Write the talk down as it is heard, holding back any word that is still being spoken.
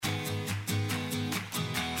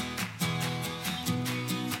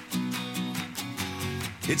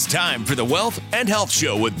It's time for the Wealth and Health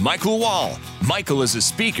Show with Michael Wall. Michael is a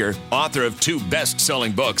speaker, author of 2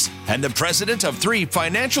 best-selling books, and the president of 3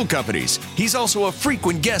 financial companies. He's also a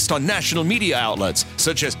frequent guest on national media outlets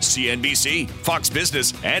such as CNBC, Fox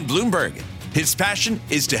Business, and Bloomberg. His passion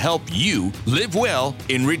is to help you live well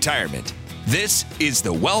in retirement. This is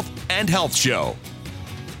the Wealth and Health Show.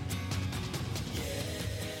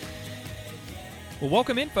 Well,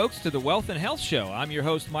 welcome in, folks, to the Wealth and Health Show. I'm your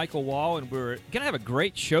host, Michael Wall, and we're going to have a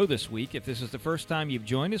great show this week. If this is the first time you've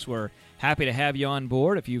joined us, we're happy to have you on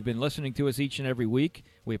board. If you've been listening to us each and every week,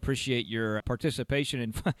 we appreciate your participation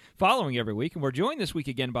in following every week. And we're joined this week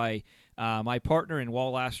again by my partner in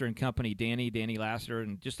Wall, Lassiter & Company, Danny Lassiter,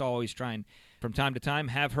 and just always trying from time to time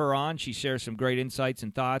have her on. She shares some great insights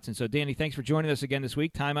and thoughts. And so, Danny, thanks for joining us again this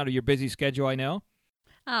week. Time out of your busy schedule, I know.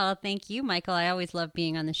 Oh, thank you, Michael. I always love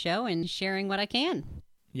being on the show and sharing what I can.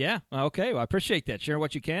 Yeah. Okay. Well, I appreciate that. Sharing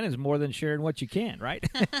what you can is more than sharing what you can, right?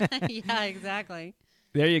 Yeah, exactly.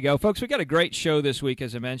 There you go. Folks, we got a great show this week,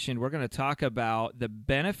 as I mentioned. We're going to talk about the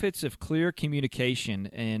benefits of clear communication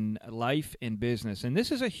in life and business. And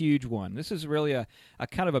this is a huge one. This is really a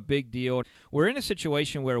kind of a big deal. We're in a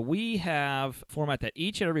situation where we have a format that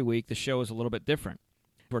each and every week the show is a little bit different.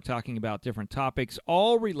 We're talking about different topics,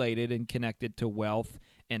 all related and connected to wealth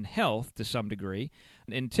and health to some degree.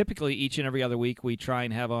 And typically each and every other week we try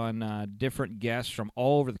and have on different guests from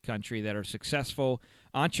all over the country that are successful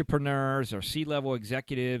entrepreneurs or C-level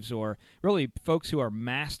executives or really folks who are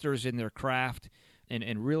masters in their craft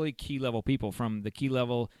and really key-level people, from the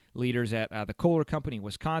key-level leaders at the Kohler Company in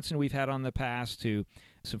Wisconsin we've had on the past to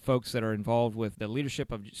some folks that are involved with the leadership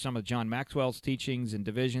of some of John Maxwell's teachings and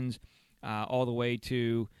divisions, all the way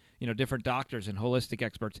to different doctors and holistic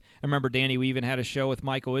experts. I remember, Danny, we even had a show with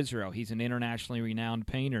Michael Israel. He's an internationally renowned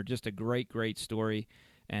painter. Just a great, great story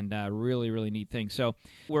and really, really neat thing. So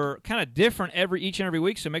we're kind of different each and every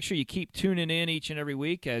week, so make sure you keep tuning in each and every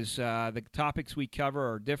week as the topics we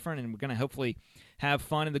cover are different, and we're going to hopefully have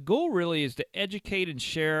fun. And the goal really is to educate and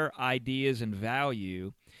share ideas and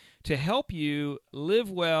value to help you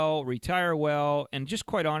live well, retire well, and just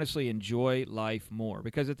quite honestly enjoy life more.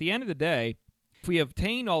 Because at the end of the day, if we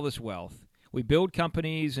obtain all this wealth, we build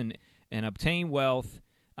companies and obtain wealth,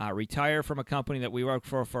 retire from a company that we worked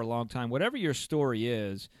for a long time, whatever your story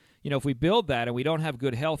is, if we build that and we don't have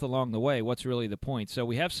good health along the way, what's really the point? So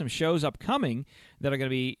we have some shows upcoming that are going to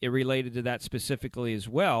be related to that specifically as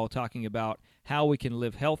well, talking about how we can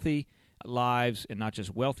live healthy lives and not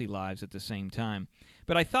just wealthy lives at the same time.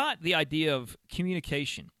 But I thought the idea of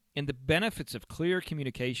communication and the benefits of clear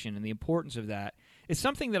communication and the importance of that is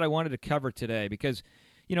something that I wanted to cover today because,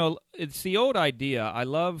 it's the old idea. I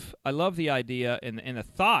love the idea and the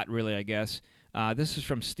thought, really, I guess. This is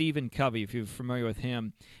from Stephen Covey, if you're familiar with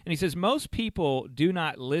him. And he says, most people do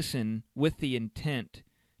not listen with the intent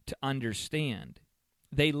to understand.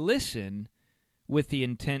 They listen with the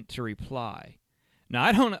intent to reply. Now,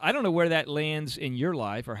 I don't know where that lands in your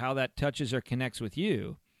life or how that touches or connects with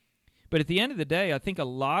you. But at the end of the day, I think a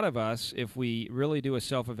lot of us, if we really do a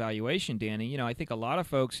self-evaluation, Danny, I think a lot of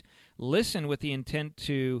folks listen with the intent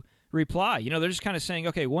to reply. They're just kind of saying,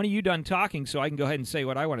 okay, when are you done talking so I can go ahead and say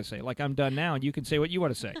what I want to say? Like I'm done now and you can say what you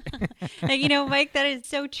want to say. Mike, that is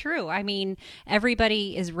so true. I mean,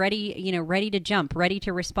 everybody is ready, ready to jump, ready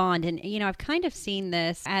to respond. And, I've kind of seen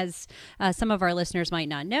this as some of our listeners might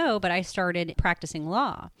not know, but I started practicing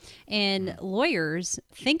law. And lawyers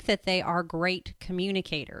think that they are great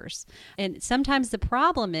communicators. And sometimes the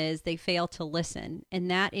problem is they fail to listen. And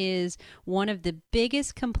that is one of the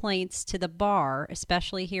biggest complaints to the bar,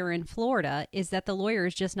 especially here in Florida, is that the lawyer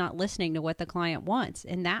is just not listening to what the client wants.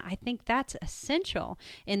 And I think that's essential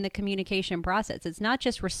in the communication process. It's not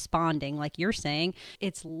just responding like you're saying,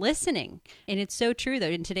 it's listening. And it's so true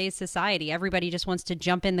that in today's society, everybody just wants to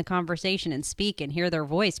jump in the conversation and speak and hear their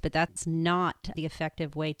voice, but that's not the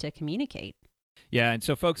effective way to communicate. Yeah, and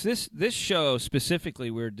so, folks, this show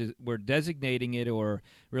specifically, we're designating it or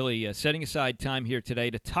really setting aside time here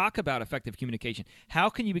today to talk about effective communication. How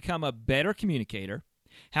can you become a better communicator?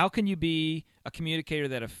 How can you be a communicator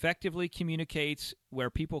that effectively communicates where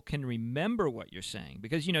people can remember what you're saying?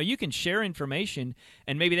 Because, you can share information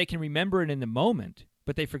and maybe they can remember it in the moment,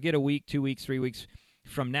 but they forget a week, 2 weeks, 3 weeks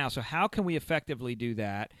from now. So how can we effectively do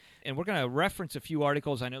that? And we're going to reference a few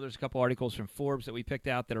articles. I know there's a couple articles from Forbes that we picked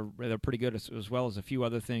out that are pretty good, as well as a few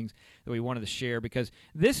other things that we wanted to share, because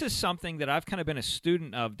this is something that I've kind of been a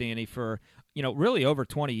student of, Danny, for, really over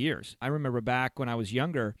 20 years. I remember back when I was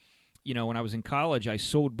younger, when I was in college, I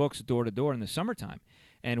sold books door to door in the summertime.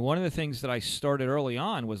 And one of the things that I started early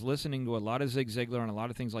on was listening to a lot of Zig Ziglar and a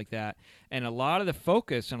lot of things like that. And a lot of the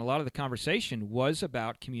focus and a lot of the conversation was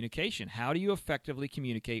about communication. How do you effectively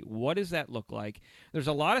communicate? What does that look like? There's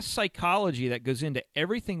a lot of psychology that goes into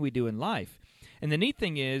everything we do in life. And the neat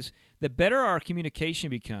thing is, the better our communication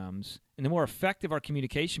becomes and the more effective our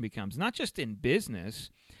communication becomes, not just in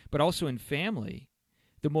business, but also in family,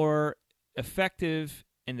 the more effective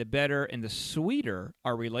and the better and the sweeter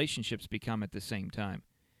our relationships become at the same time.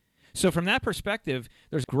 So from that perspective,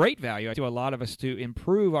 there's great value to a lot of us to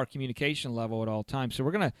improve our communication level at all times. So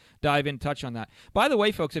we're going to dive in and touch on that. By the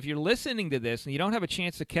way, folks, if you're listening to this and you don't have a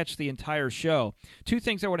chance to catch the entire show, two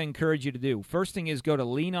things I want to encourage you to do. First thing is go to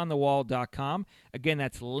leanonthewall.com. Again,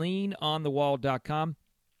 that's leanonthewall.com.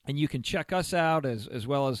 And you can check us out as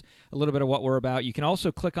well as a little bit of what we're about. You can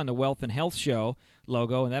also click on the Wealth and Health Show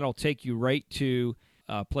logo, and that'll take you right to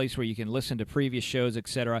a place where you can listen to previous shows,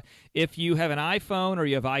 etc. If you have an iPhone or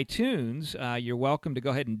you have iTunes, you're welcome to go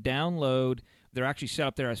ahead and download. They're actually set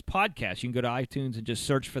up there as podcasts. You can go to iTunes and just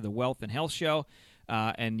search for the Wealth and Health Show,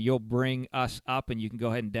 and you'll bring us up, and you can go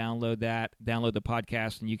ahead and download the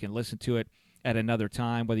podcast, and you can listen to it at another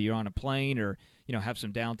time, whether you're on a plane or have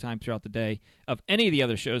some downtime throughout the day of any of the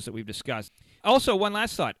other shows that we've discussed. Also, one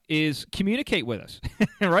last thought is communicate with us,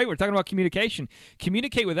 right? We're talking about communication.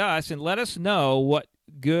 Communicate with us and let us know what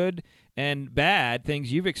good and bad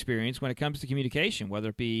things you've experienced when it comes to communication, whether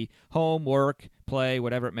it be home, work, play,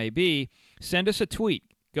 whatever it may be. Send us a tweet.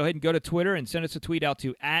 Go ahead and go to Twitter and send us a tweet out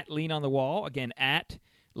to @LeanOnTheWall. Again,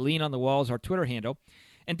 @LeanOnTheWall is our Twitter handle.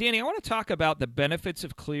 And Danny, I want to talk about the benefits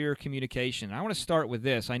of clear communication. I want to start with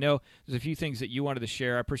this. I know there's a few things that you wanted to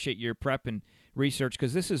share. I appreciate your prep and research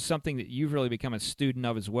because this is something that you've really become a student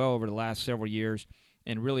of as well over the last several years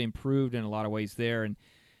and really improved in a lot of ways there. And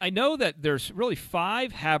I know that there's really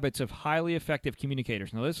 5 habits of highly effective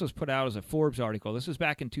communicators. Now, this was put out as a Forbes article. This was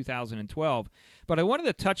back in 2012. But I wanted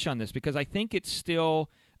to touch on this because I think it's still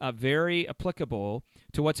very applicable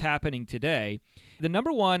to what's happening today. The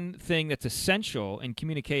number one thing that's essential in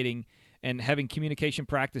communicating and having communication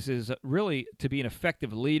practices really to be an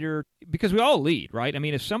effective leader, because we all lead, right? I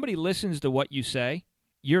mean, if somebody listens to what you say,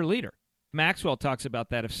 you're a leader. Maxwell talks about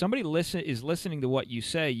that. If somebody is listening to what you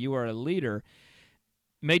say, you are a leader.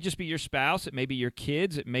 It may just be your spouse. It may be your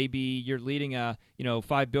kids. It may be you're leading a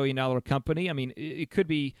 $5 billion company. I mean, it could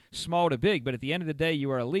be small to big, but at the end of the day,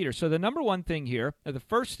 you are a leader. So the number one thing here, or the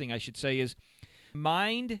first thing I should say is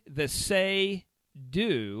mind the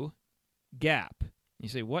say-do gap. You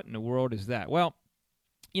say, what in the world is that? Well,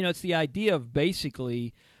 it's the idea of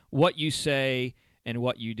basically what you say and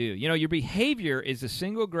what you do. Your behavior is the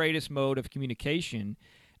single greatest mode of communication,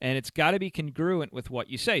 and it's got to be congruent with what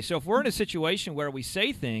you say. So if we're in a situation where we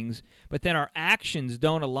say things, but then our actions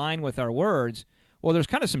don't align with our words, well, there's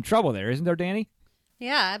kind of some trouble there, isn't there, Danny?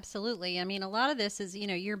 Yeah, absolutely. I mean, a lot of this is,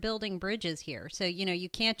 you're building bridges here. So, you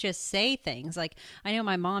can't just say things. Like, I know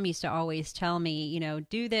my mom used to always tell me,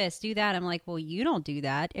 do this, do that. I'm like, well, you don't do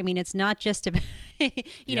that. I mean, it's not just about,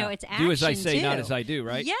 it's action do as I say, too. not as I do,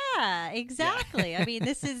 right? Yeah, exactly. I mean,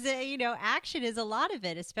 this is, action is a lot of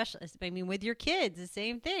it, especially, with your kids, the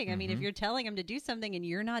same thing. I mean, if you're telling them to do something and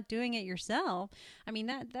you're not doing it yourself, I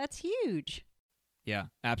mean, that's huge. Yeah,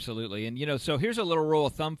 absolutely. And, so here's a little rule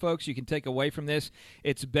of thumb, folks, you can take away from this.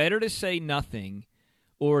 It's better to say nothing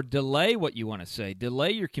or delay what you want to say,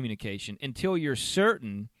 delay your communication until you're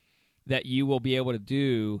certain that you will be able to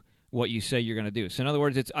do what you say you're going to do. So in other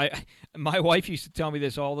words, my wife used to tell me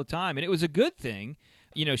this all the time, and it was a good thing.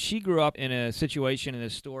 She grew up in a situation, in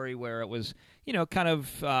a story where it was, kind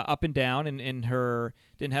of up and down, and her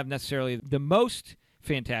didn't have necessarily the most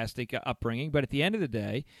fantastic upbringing, but at the end of the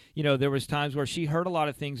day, there was times where she heard a lot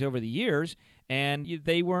of things over the years and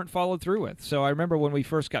they weren't followed through with. So I remember when we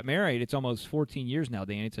first got married, it's almost 14 years now,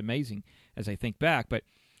 Dan. It's amazing as I think back, but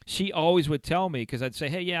she always would tell me, because I'd say,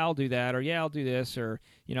 hey, yeah, I'll do that, or yeah, I'll do this, or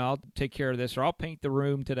I'll take care of this, or I'll paint the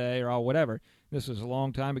room today, or I'll whatever. This was a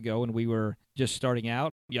long time ago when we were just starting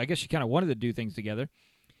out. Yeah, I guess she kind of wanted to do things together,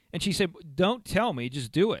 and she said, don't tell me,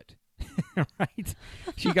 just do it. Right?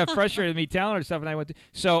 She got frustrated with me telling her stuff, and I went to.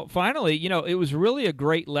 So finally, it was really a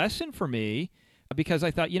great lesson for me, because I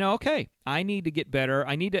thought, okay, I need to get better.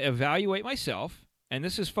 I need to evaluate myself. And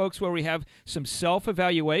this is, folks, where we have some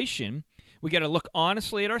self-evaluation. We got to look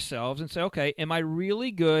honestly at ourselves and say, okay, am I really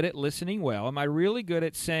good at listening well? Am I really good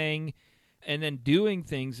at saying and then doing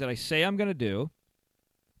things that I say I'm going to do?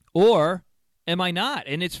 Or am I not?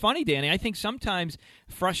 And it's funny, Danny, I think sometimes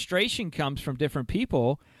frustration comes from different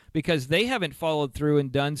people because they haven't followed through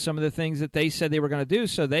and done some of the things that they said they were going to do,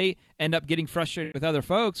 so they end up getting frustrated with other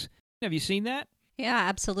folks. Have you seen that? Yeah,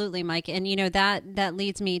 absolutely, Mike. And that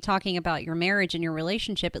leads me, talking about your marriage and your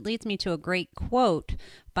relationship, it leads me to a great quote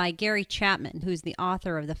by Gary Chapman, who's the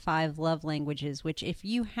author of The 5 Love Languages, which if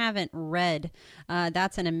you haven't read,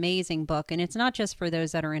 that's an amazing book. And it's not just for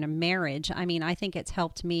those that are in a marriage. I mean, I think it's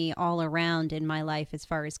helped me all around in my life as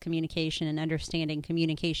far as communication and understanding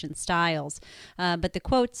communication styles. But the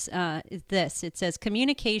quotes is this. It says,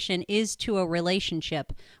 "Communication is to a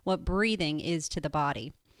relationship what breathing is to the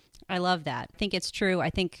body." I love that. I think it's true. I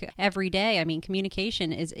think every day, I mean,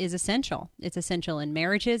 communication is essential. It's essential in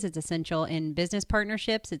marriages. It's essential in business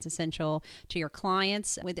partnerships. It's essential to your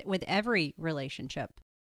clients with every relationship.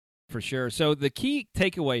 For sure. So the key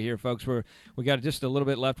takeaway here, folks, we got just a little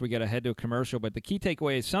bit left. We got to head to a commercial, but the key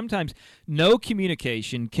takeaway is sometimes no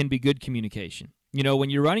communication can be good communication. When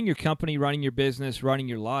you're running your company, running your business, running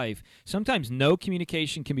your life, sometimes no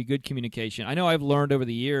communication can be good communication. I know I've learned over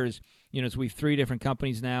the years, as we have 3 different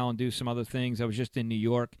companies now and do some other things. I was just in New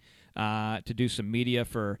York to do some media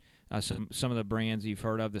for some of the brands you've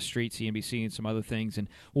heard of, The Street, CNBC, and some other things. And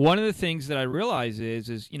one of the things that I realize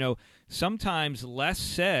is sometimes less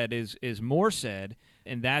said is more said,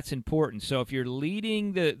 and that's important. So if you're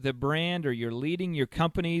leading the brand or you're leading your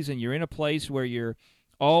companies and you're in a place where you're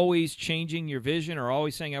always changing your vision or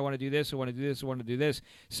always saying, I want to do this, I want to do this, I want to do this,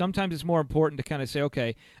 sometimes it's more important to kind of say,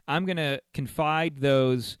 okay, I'm going to confide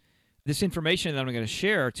this information that I'm going to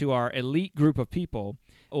share to our elite group of people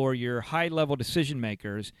or your high-level decision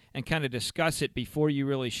makers and kind of discuss it before you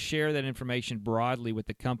really share that information broadly with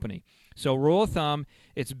the company. So rule of thumb,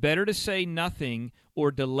 it's better to say nothing or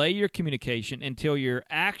delay your communication until your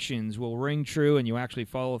actions will ring true and you actually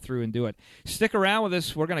follow through and do it. Stick around with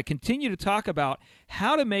us. We're going to continue to talk about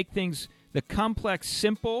how to make things, the complex,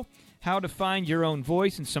 simple, how to find your own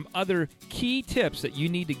voice, and some other key tips that you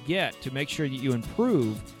need to get to make sure that you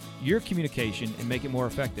improve your communication and make it more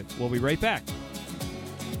effective. We'll be right back.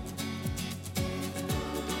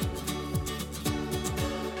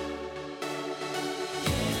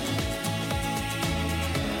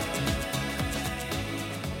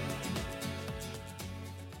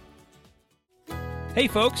 Hey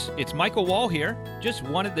folks, it's Michael Wall here. Just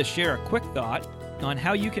wanted to share a quick thought on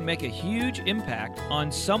how you can make a huge impact on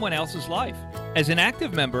someone else's life. As an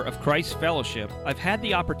active member of Christ Fellowship, I've had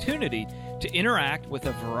the opportunity to interact with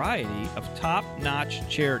a variety of top-notch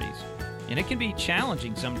charities. And it can be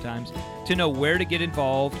challenging sometimes to know where to get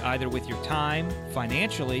involved, either with your time,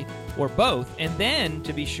 financially, or both, and then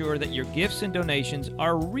to be sure that your gifts and donations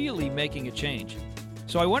are really making a change.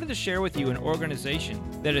 So I wanted to share with you an organization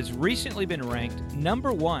that has recently been ranked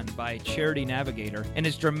 #1 by Charity Navigator and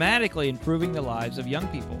is dramatically improving the lives of young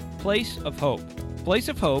people. Place of Hope. Place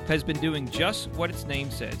of Hope has been doing just what its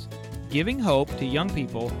name says, giving hope to young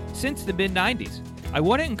people since the mid-90s. I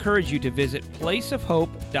want to encourage you to visit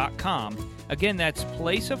placeofhope.com. Again, that's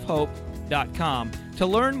placeofhope.com to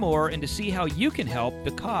learn more and to see how you can help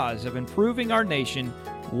the cause of improving our nation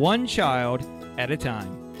one child at a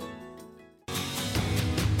time.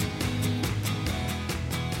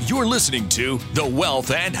 You're listening to The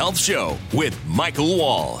Wealth and Health Show with Michael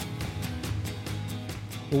Wall.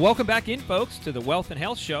 Well, welcome back in, folks, to the Wealth and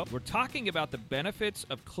Health Show. We're talking about the benefits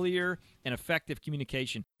of clear and effective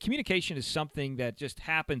communication. Communication is something that just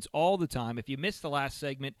happens all the time. If you missed the last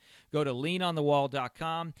segment, go to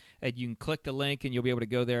leanonthewall.com and you can click the link and you'll be able to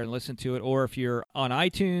go there and listen to it. Or if you're on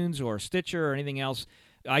iTunes or Stitcher or anything else,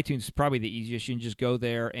 iTunes is probably the easiest. You can just go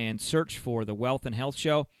there and search for the Wealth and Health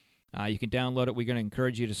Show. You can download it. We're going to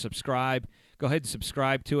encourage you to subscribe. Go ahead and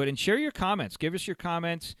subscribe to it and share your comments. Give us your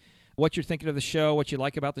comments, what you're thinking of the show, what you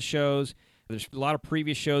like about the shows. There's a lot of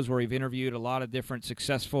previous shows where we've interviewed a lot of different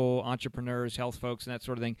successful entrepreneurs, health folks, and that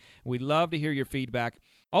sort of thing. We'd love to hear your feedback.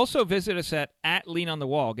 Also, visit us at Lean on the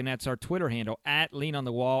Wall. Again, that's our Twitter handle, Lean on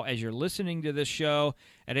the Wall, as you're listening to this show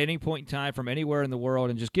at any point in time from anywhere in the world.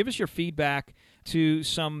 And just give us your feedback to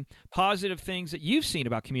some positive things that you've seen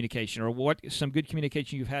about communication, or what some good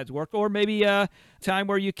communication you've had work, or maybe a time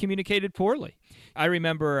where you communicated poorly. I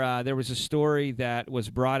remember there was a story that was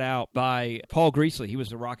brought out by Paul Greasley. He was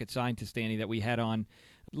the rocket scientist, Danny, that we had on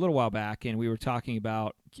a little while back, and we were talking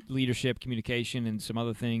about leadership, communication, and some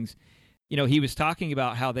other things. You know, he was talking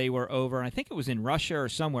about how they were over, and I think it was in Russia or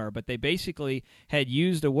somewhere, but they basically had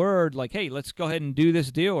used a word like, hey, let's go ahead and do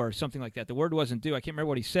this deal or something like that. The word wasn't due. I can't remember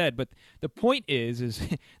what he said, but the point is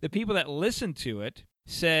the people that listened to it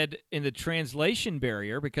said in the translation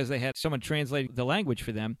barrier, because they had someone translating the language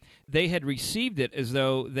for them, they had received it as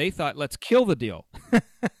though they thought, let's kill the deal.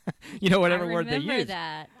 You know, whatever word they used. I remember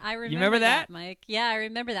that. You remember that, Mike? Yeah, I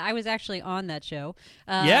remember that. I was actually on that show.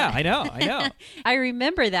 Yeah, I know. I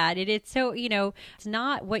remember that. It's so, it's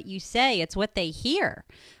not what you say, it's what they hear.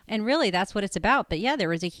 And really, that's what it's about. But yeah, there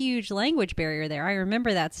was a huge language barrier there. I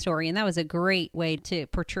remember that story, and that was a great way to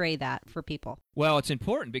portray that for people. Well, it's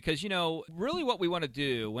important because, really what we want to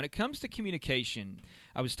do when it comes to communication,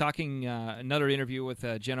 I was talking another interview with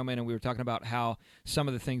a gentleman, and we were talking about how some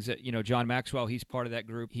of the things that, John Maxwell, he's part of that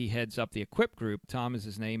group. He heads up the Equip group. Tom is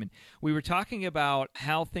his name. And we were talking about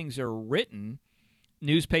how things are written,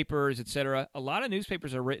 newspapers, etc. A lot of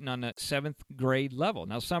newspapers are written on a 7th grade level.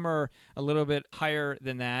 Now, some are a little bit higher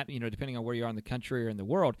than that, depending on where you are in the country or in the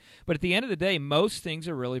world. But at the end of the day, most things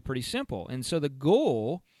are really pretty simple. And so the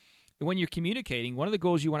goal, when you're communicating, one of the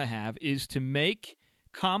goals you want to have is to make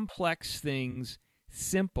complex things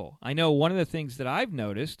simple. I know one of the things that I've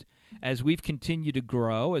noticed as we've continued to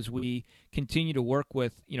grow, as we continue to work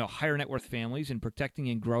with, higher net worth families and protecting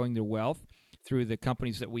and growing their wealth through the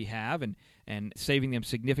companies that we have and saving them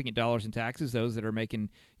significant dollars in taxes, those that are making,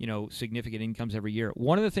 significant incomes every year.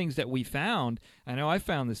 One of the things that we found, I know I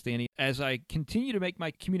found this, Danny, as I continue to make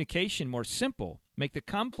my communication more simple, make the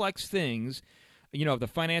complex things, the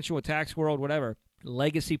financial or tax world, whatever,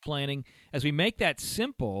 legacy planning, as we make that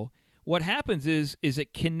simple, what happens is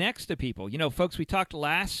it connects to people. Folks, we talked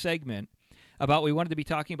last segment about, we wanted to be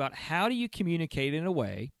talking about how do you communicate in a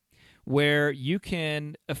way where you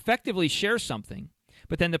can effectively share something,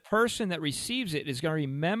 but then the person that receives it is going to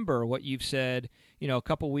remember what you've said, a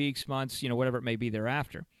couple weeks, months, whatever it may be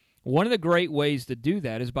thereafter. One of the great ways to do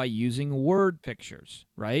that is by using word pictures,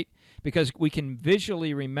 right? Because we can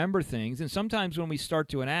visually remember things, and sometimes when we start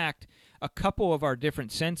to enact a couple of our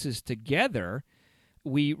different senses together,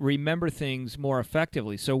 we remember things more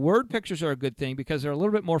effectively. So word pictures are a good thing because they're a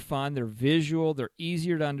little bit more fun, they're visual, they're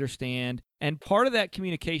easier to understand, and part of that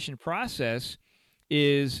communication process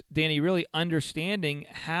is, Danny, really understanding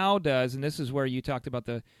how does, and this is where you talked about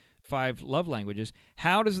the 5 love languages,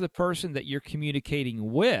 how does the person that you're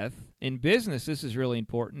communicating with, in business this is really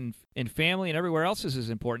important, in family and everywhere else this is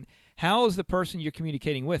important, how is the person you're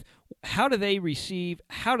communicating with, how do they receive,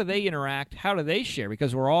 how do they interact, how do they share?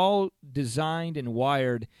 Because we're all designed and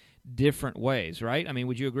wired different ways, right? I mean,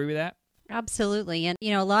 would you agree with that? Absolutely. And,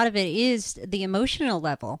 a lot of it is the emotional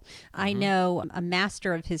level. I know a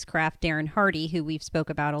master of his craft, Darren Hardy, who we've spoke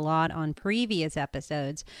about a lot on previous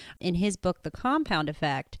episodes, in his book, The Compound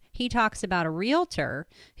Effect, he talks about a realtor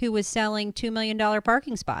who was selling $2 million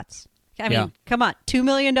parking spots. I mean, come on, $2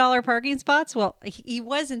 million parking spots? Well, he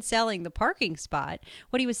wasn't selling the parking spot.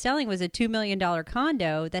 What he was selling was a $2 million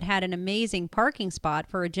condo that had an amazing parking spot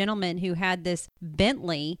for a gentleman who had this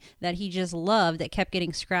Bentley that he just loved that kept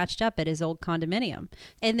getting scratched up at his old condominium.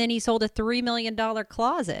 And then he sold a $3 million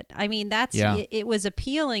closet. I mean, it was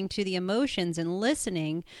appealing to the emotions and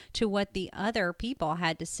listening to what the other people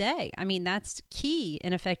had to say. I mean, that's key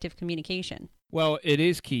in effective communication. Well, it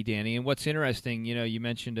is key, Danny. And what's interesting, you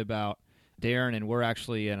mentioned about Darren, and we're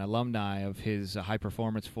actually an alumni of his high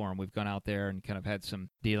performance forum. We've gone out there and kind of had some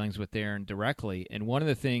dealings with Darren directly. And one of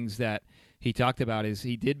the things that he talked about is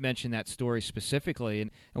he did mention that story specifically. And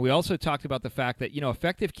we also talked about the fact that,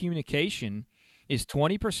 effective communication is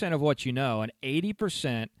 20% of what you know and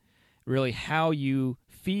 80% really how you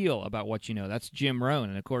feel about what you know. That's Jim Rohn.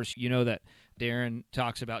 And of course, that Darren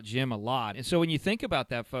talks about Jim a lot. And so when you think about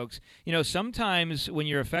that, folks, sometimes when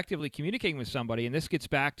you're effectively communicating with somebody, and this gets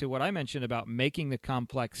back to what I mentioned about making the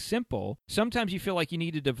complex simple, sometimes you feel like you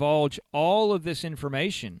need to divulge all of this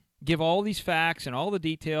information, give all these facts and all the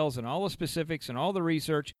details and all the specifics and all the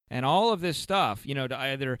research and all of this stuff, to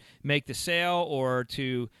either make the sale or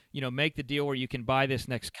to, make the deal where you can buy this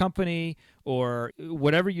next company or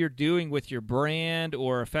whatever you're doing with your brand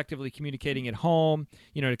or effectively communicating at home,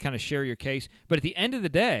 to kind of share your case. But at the end of the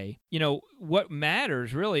day, what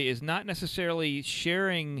matters really is not necessarily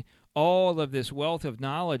sharing all of this wealth of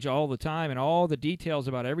knowledge all the time and all the details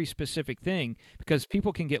about every specific thing, because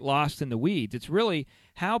people can get lost in the weeds. It's really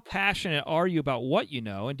how passionate are you about what you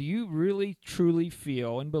know, and do you really truly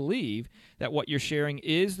feel and believe that what you're sharing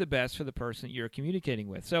is the best for the person that you're communicating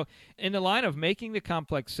with? So in the line of making the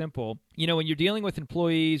complex simple, when you're dealing with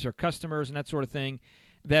employees or customers and that sort of thing,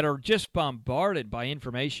 that are just bombarded by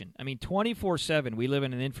information. I mean, 24/7, we live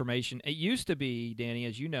in an information. It used to be, Danny,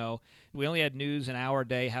 as you know, we only had news an hour a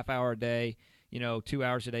day, half hour a day, 2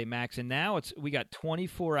 hours a day max. And now we got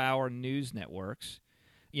 24-hour news networks.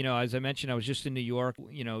 As I mentioned, I was just in New York,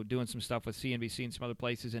 doing some stuff with CNBC and some other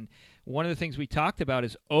places. And one of the things we talked about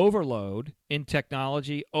is overload in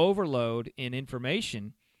technology, overload in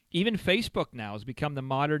information. Even Facebook now has become the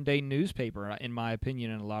modern-day newspaper, in my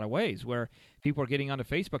opinion, in a lot of ways, where people are getting onto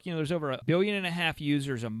Facebook. There's over 1.5 billion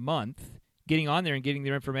users a month getting on there and getting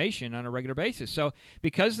their information on a regular basis. So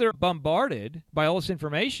because they're bombarded by all this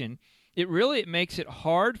information, it makes it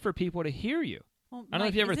hard for people to hear you. Well, I don't know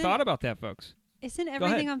if you ever thought about that, folks. Isn't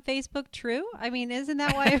everything on Facebook true? I mean, isn't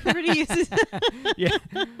that why everybody uses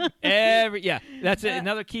it? Yeah, that's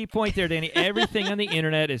another key point there, Danny. Everything on the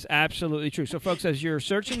internet is absolutely true. So, folks, as you're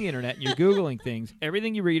searching the internet and you're Googling things,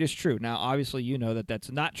 everything you read is true. Now, obviously, you know that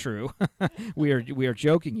that's not true. We are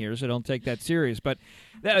joking here, so don't take that serious. But,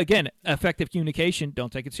 again, effective communication,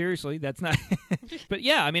 don't take it seriously. That's not – but,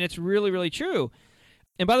 yeah, I mean, it's really, really true.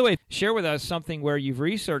 And by the way, share with us something where you've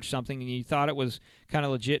researched something and you thought it was kind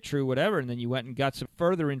of legit, true, whatever, and then you went and got some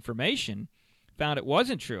further information, found it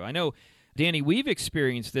wasn't true. I know, Danny, we've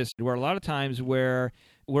experienced this where a lot of times where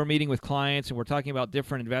we're meeting with clients and we're talking about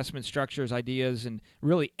different investment structures, ideas, and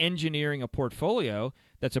really engineering a portfolio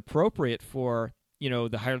that's appropriate for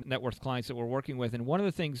the higher net worth clients that we're working with. And one of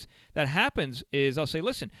the things that happens is I'll say,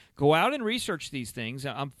 listen, go out and research these things.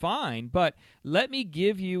 I'm fine, but let me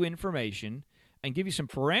give you information and give you some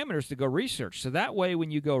parameters to go research. So that way, when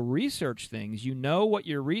you go research things, you know what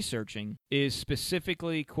you're researching is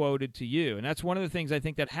specifically quoted to you. And that's one of the things I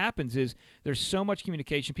think that happens is there's so much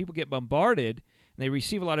communication. People get bombarded, and they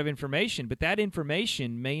receive a lot of information, but that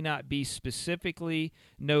information may not be specifically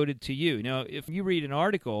noted to you. If you read an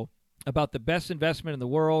article about the best investment in the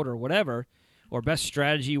world or whatever, or best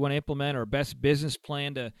strategy you want to implement or best business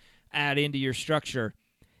plan to add into your structure,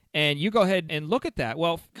 and you go ahead and look at that,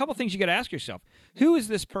 well, a couple things you got to ask yourself. Who is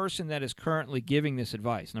this person that is currently giving this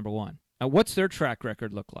advice, number one? What's their track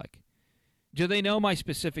record look like? Do they know my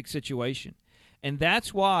specific situation? And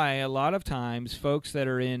that's why a lot of times folks that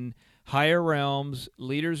are in higher realms,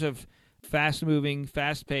 leaders of fast-moving,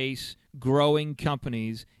 fast-paced, growing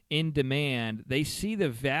companies in demand, they see the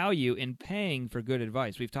value in paying for good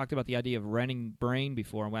advice. We've talked about the idea of renting brain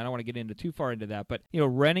before, and I don't want to get into too far into that, but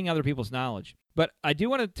renting other people's knowledge. But I do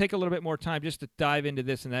want to take a little bit more time just to dive into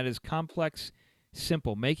this, and that is complex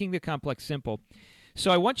simple, making the complex simple.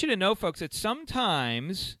 So I want you to know, folks, that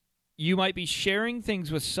sometimes you might be sharing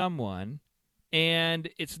things with someone, and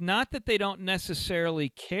it's not that they don't necessarily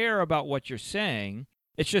care about what you're saying.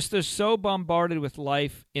 It's just they're so bombarded with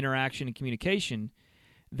life, interaction, and communication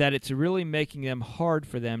that it's really making them hard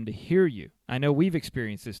for them to hear you. I know we've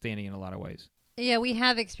experienced this, Danny, in a lot of ways. Yeah, we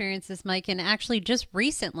have experienced this, Mike, and actually just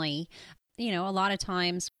recently, a lot of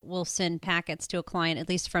times we'll send packets to a client, at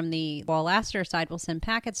least from the Wall Laster side, we'll send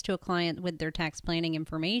packets to a client with their tax planning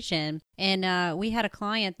information. And we had a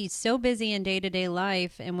client, he's so busy in day-to-day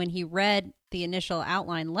life, and when he read the initial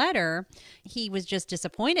outline letter, he was just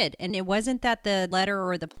disappointed. And it wasn't that the letter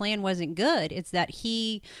or the plan wasn't good, it's that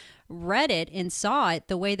he read it and saw it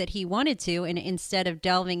the way that he wanted to, and instead of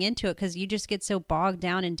delving into it, because you just get so bogged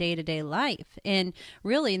down in day-to-day life. And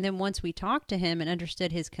then once we talked to him and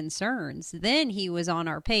understood his concerns, then he was on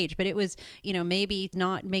our page. But it was, maybe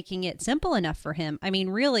not making it simple enough for him. I mean,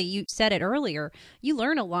 really, you said it earlier, you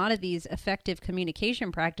learn a lot of these effective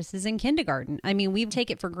communication practices in kindergarten. I mean, we take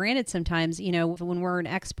it for granted sometimes, when we're an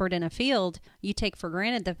expert in a field, you take for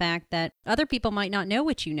granted the fact that other people might not know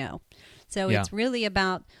what you know. So It's really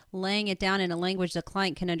about laying it down in a language the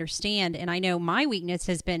client can understand. And I know my weakness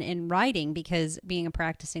has been in writing, because being a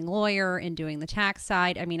practicing lawyer and doing the tax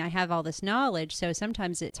side, I mean, I have all this knowledge. So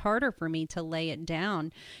sometimes it's harder for me to lay it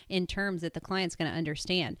down in terms that the client's going to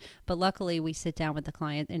understand. But luckily, we sit down with the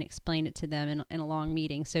client and explain it to them in a long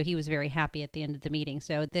meeting. So he was very happy at the end of the meeting.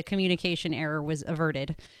 So the communication error was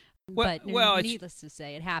averted. But needless to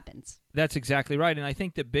say, it happens. That's exactly right. And I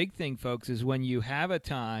think the big thing, folks, is when you have a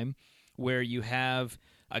time where you have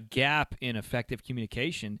a gap in effective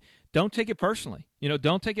communication, don't take it personally.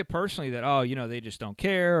 Don't take it personally that, they just don't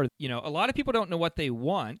care. Or, a lot of people don't know what they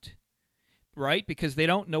want, right? Because they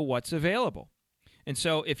don't know what's available. And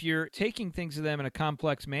so if you're taking things to them in a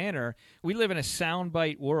complex manner, we live in a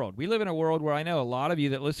soundbite world. We live in a world where I know a lot of you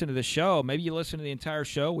that listen to the show, maybe you listen to the entire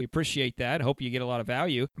show. We appreciate that. Hope you get a lot of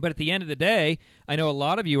value. But at the end of the day, I know a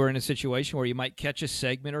lot of you are in a situation where you might catch a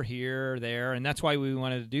segment or here or there. And that's why we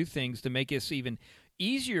wanted to do things to make this even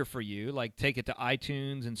easier for you, like take it to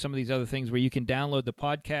iTunes and some of these other things where you can download the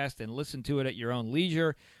podcast and listen to it at your own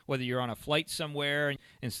leisure, whether you're on a flight somewhere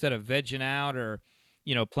instead of vegging out or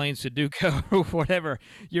playing Sudoku or whatever.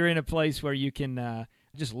 You're in a place where you can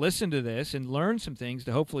just listen to this and learn some things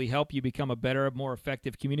to hopefully help you become a better, more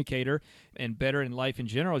effective communicator and better in life in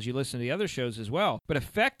general as you listen to the other shows as well. But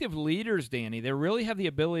effective leaders, Danny, they really have the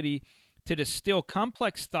ability to distill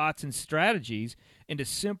complex thoughts and strategies into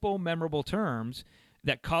simple, memorable terms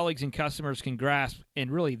that colleagues and customers can grasp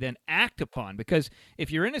and really then act upon. Because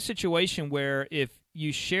if you're in a situation where if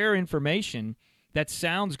you share information that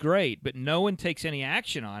sounds great, but no one takes any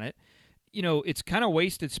action on it, it's kind of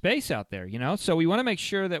wasted space out there, So we want to make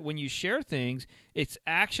sure that when you share things, it's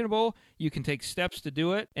actionable, you can take steps to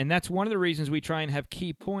do it, and that's one of the reasons we try and have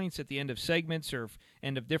key points at the end of segments or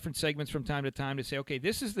end of different segments from time to time to say, okay,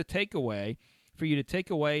 this is the takeaway for you to take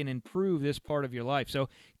away and improve this part of your life. So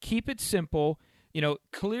keep it simple.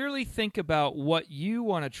 Clearly think about what you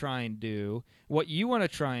want to try and do, what you want to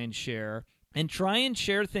try and share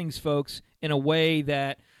things, folks, in a way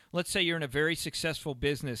that, let's say you're in a very successful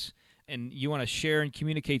business and you want to share and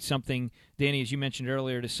communicate something, Danny, as you mentioned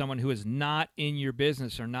earlier, to someone who is not in your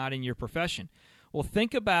business or not in your profession. Well,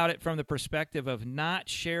 think about it from the perspective of not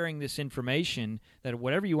sharing this information, that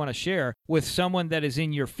whatever you want to share, with someone that is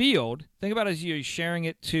in your field. Think about it as you're sharing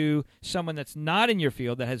it to someone that's not in your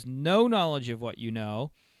field, that has no knowledge of what you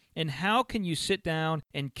know. And how can you sit down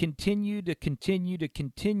and continue to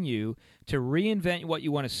reinvent what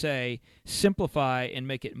you want to say, simplify, and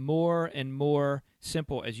make it more and more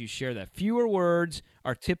simple as you share that? Fewer words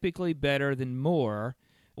are typically better than more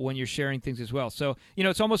when you're sharing things as well. So,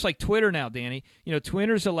 it's almost like Twitter now, Danny.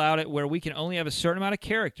 Twitter's allowed it where we can only have a certain amount of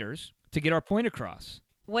characters to get our point across.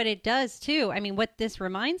 What it does, too, what this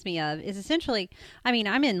reminds me of is essentially,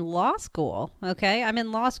 I'm in law school, okay? I'm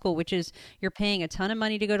in law school, which is you're paying a ton of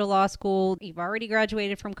money to go to law school. You've already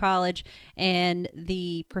graduated from college, and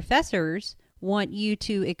the professors want you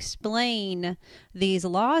to explain these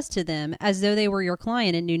laws to them as though they were your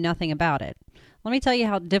client and knew nothing about it. Let me tell you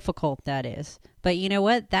how difficult that is. But you know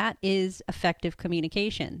what? That is effective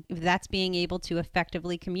communication. That's being able to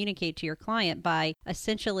effectively communicate to your client by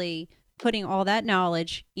essentially putting all that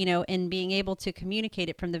knowledge, and being able to communicate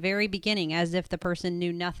it from the very beginning as if the person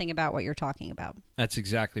knew nothing about what you're talking about. That's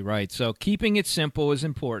exactly right. So keeping it simple is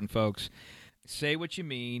important, folks. Say what you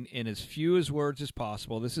mean in as few as words as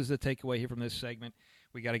possible. This is the takeaway here from this segment.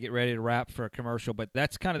 We got to get ready to wrap for a commercial, but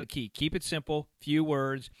that's kind of the key. Keep it simple, few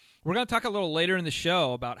words. We're going to talk a little later in the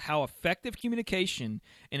show about how effective communication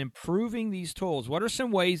and improving these tools. What are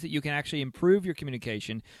some ways that you can actually improve your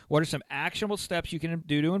communication? What are some actionable steps you can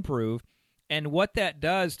do to improve? And what that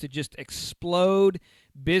does to just explode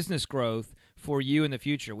business growth for you in the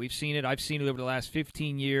future. We've seen it. I've seen it over the last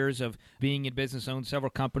 15 years of being in business, owned several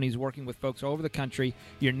companies, working with folks all over the country.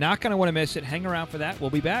 You're not going to want to miss it. Hang around for that. We'll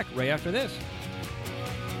be back right after this.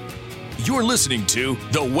 You're listening to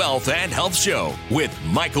The Wealth and Health Show with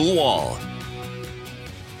Michael Wall.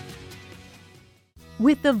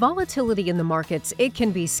 With the volatility in the markets, it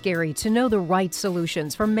can be scary to know the right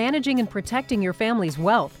solutions for managing and protecting your family's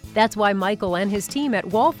wealth. That's why Michael and his team at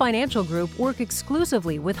Wall Financial Group work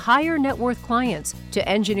exclusively with higher net worth clients to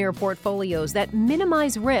engineer portfolios that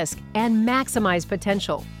minimize risk and maximize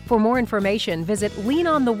potential. For more information, visit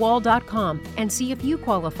leanonthewall.com and see if you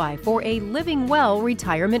qualify for a Living Well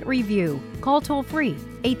retirement review. Call toll-free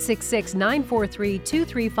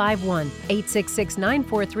 866-943-2351,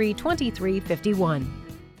 866-943-2351.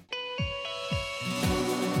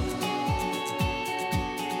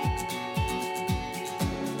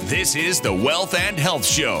 This is the Wealth and Health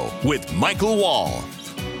Show with Michael Wall.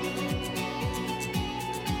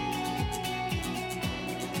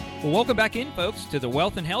 Well, welcome back in, folks, to the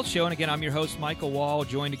Wealth and Health Show. And again, I'm your host, Michael Wall,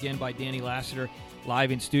 joined again by Danny Lassiter,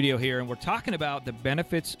 live in studio here. And we're talking about the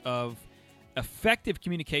benefits of effective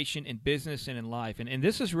communication in business and in life. And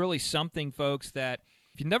this is really something, folks, that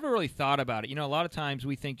if you never really thought about it, a lot of times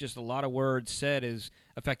we think just a lot of words said is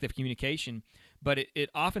effective communication, but it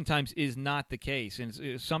oftentimes is not the case.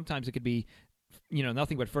 And sometimes it could be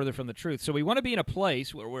nothing but further from the truth. So we want to be in a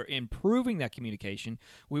place where we're improving that communication.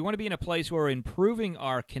 We want to be in a place where we're improving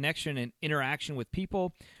our connection and interaction with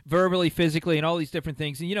people, verbally, physically, and all these different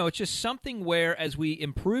things. And, it's just something where as we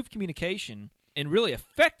improve communication and really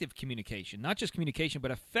effective communication, not just communication, but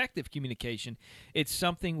effective communication, it's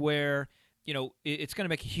something where, it's going to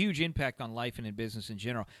make a huge impact on life and in business in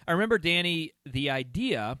general. I remember, Danny, the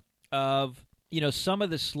idea of, some of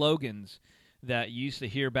the slogans that you used to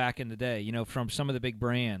hear back in the day, from some of the big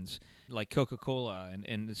brands like Coca-Cola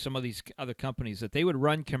and some of these other companies, that they would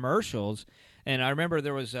run commercials. And I remember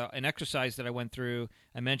there was an exercise that I went through.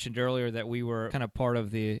 I mentioned earlier that we were kind of part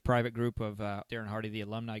of the private group of Darren Hardy, the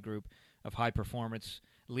alumni group of high performance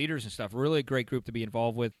leaders and stuff. Really a great group to be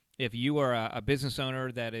involved with. If you are a business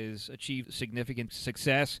owner that has achieved significant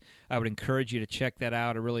success, I would encourage you to check that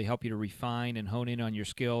out. It'll really help you to refine and hone in on your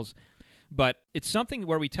skills. But it's something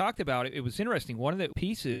where we talked about it. It was interesting. One of the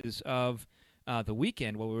pieces of the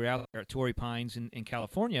weekend when we were out there at Torrey Pines in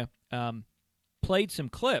California, played some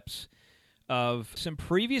clips of some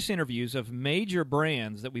previous interviews of major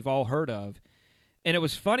brands that we've all heard of. And it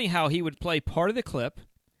was funny how he would play part of the clip,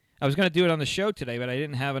 I was going to do it on the show today, but I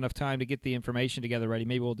didn't have enough time to get the information together ready.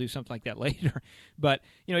 Maybe we'll do something like that later. But,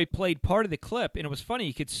 he played part of the clip, and it was funny.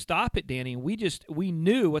 You could stop it, Danny, and we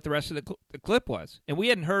knew what the rest of the clip was. And we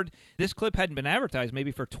hadn't heard, this clip hadn't been advertised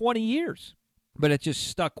maybe for 20 years. But it just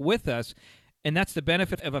stuck with us. And that's the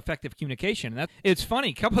benefit of effective communication. It's funny.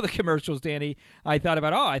 A couple of the commercials, Danny, I thought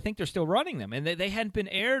about, I think they're still running them. And they hadn't been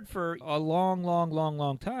aired for a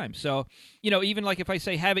long time. So, even like if I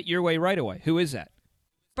say, have it your way right away, who is that?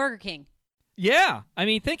 Burger King. Yeah. I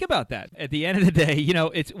mean, think about that. At the end of the day,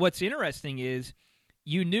 it's what's interesting is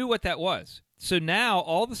you knew what that was. So now,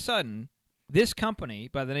 all of a sudden, this company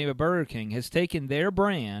by the name of Burger King has taken their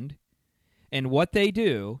brand and what they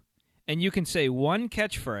do, and you can say one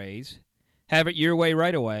catchphrase, have it your way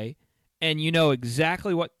right away, and you know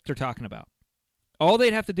exactly what they're talking about. All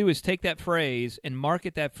they'd have to do is take that phrase and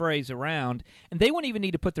market that phrase around, and they wouldn't even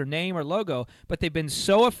need to put their name or logo, but they've been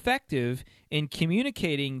so effective in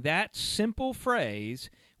communicating that simple phrase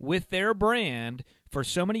with their brand for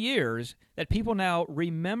so many years that people now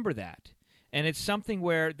remember that. And it's something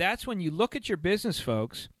where that's when you look at your business,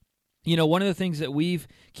 folks. One of the things that we've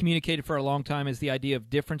communicated for a long time is the idea of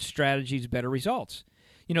different strategies, better results.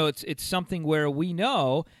 It's something where we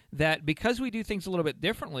know that because we do things a little bit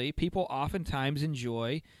differently, people oftentimes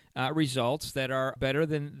enjoy results that are better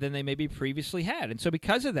than they maybe previously had. And so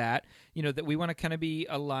because of that, that we want to kind of be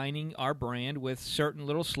aligning our brand with certain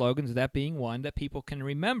little slogans, that being one that people can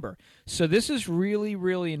remember. So this is really,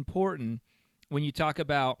 really important when you talk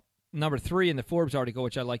about number 3 in the Forbes article,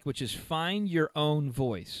 which I like, which is find your own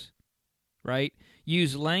voice, right?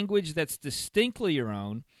 Use language that's distinctly your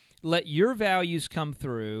own. Let your values come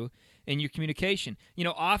through in your communication.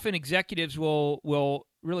 Often executives will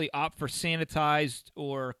really opt for sanitized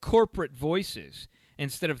or corporate voices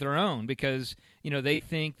instead of their own because, they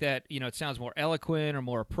think that, it sounds more eloquent or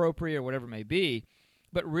more appropriate or whatever it may be.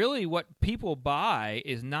 But really what people buy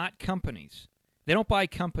is not companies. They don't buy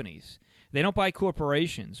companies. They don't buy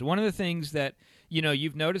corporations. One of the things that,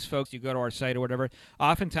 you've noticed, folks, you go to our site or whatever,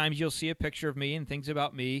 oftentimes you'll see a picture of me and things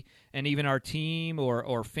about me and even our team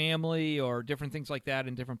or family or different things like that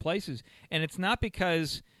in different places. And it's not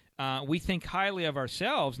because we think highly of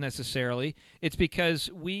ourselves necessarily. It's because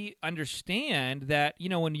we understand that,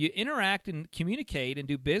 when you interact and communicate and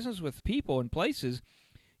do business with people and places,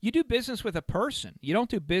 you do business with a person. You don't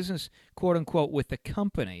do business, quote unquote, with the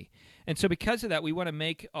company. And so because of that, we want to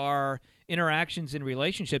make our interactions and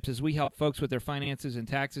relationships as we help folks with their finances and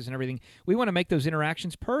taxes and everything, we want to make those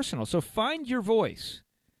interactions personal. So find your voice.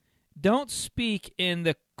 Don't speak in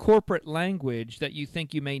the corporate language that you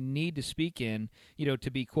think you may need to speak in, to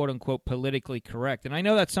be, quote unquote, politically correct. And I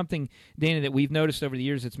know that's something, Dana, that we've noticed over the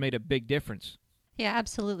years that's made a big difference. Yeah,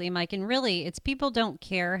 absolutely, Mike. And really, it's people don't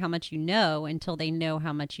care how much you know until they know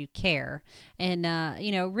how much you care. And,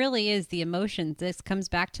 really is the emotions. This comes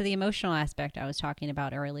back to the emotional aspect I was talking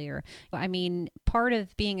about earlier. I mean, part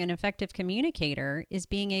of being an effective communicator is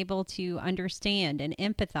being able to understand and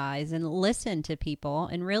empathize and listen to people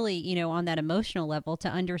and really, on that emotional level to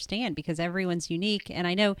understand because everyone's unique. And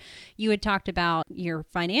I know you had talked about your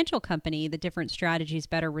financial company, the different strategies,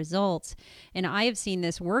 better results. And I have seen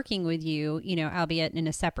this working with you, albeit in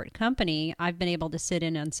a separate company. I've been able to sit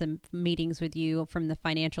in on some meetings with you from the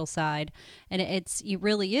financial side. And it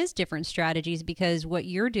really is different strategies because what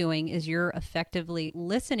you're doing is you're effectively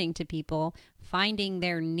listening to people, finding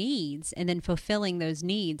their needs, and then fulfilling those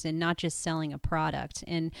needs and not just selling a product.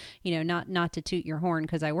 And, not to toot your horn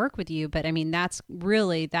because I work with you, but I mean, that's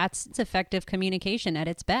effective communication at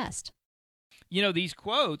its best. These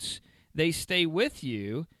quotes, they stay with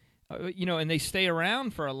you. And they stay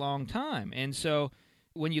around for a long time. And so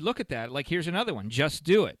when you look at that, like here's another one, just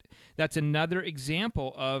do it. That's another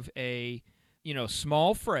example of a,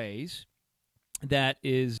 small phrase that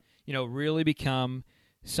is, really become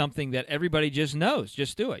something that everybody just knows.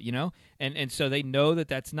 Just do it, And so they know that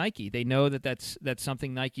that's Nike. They know that that's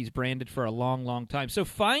something Nike's branded for a long, long time. So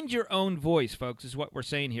find your own voice, folks, is what we're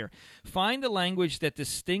saying here. Find the language that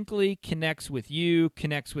distinctly connects with you,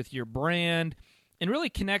 connects with your brand, and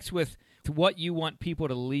really connects with what you want people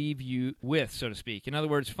to leave you with, so to speak. In other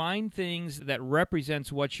words, find things that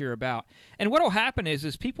represents what you're about. And what will happen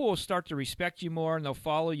is people will start to respect you more and they'll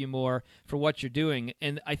follow you more for what you're doing.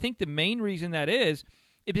 And I think the main reason that is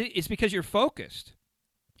because you're focused.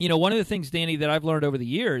 One of the things, Danny, that I've learned over the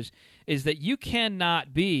years is that you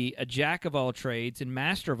cannot be a jack of all trades and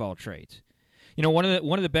master of all trades. One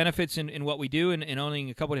of the benefits in what we do in owning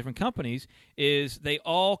a couple of different companies is they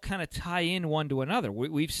all kind of tie in one to another.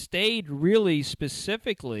 We've stayed really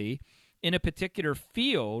specifically in a particular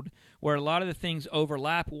field where a lot of the things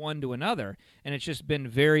overlap one to another. And it's just been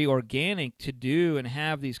very organic to do and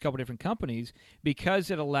have these couple different companies because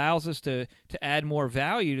it allows us to add more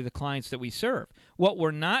value to the clients that we serve. What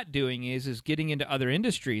we're not doing is getting into other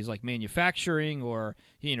industries like manufacturing or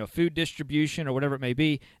food distribution or whatever it may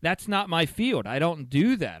be. That's not my field. I don't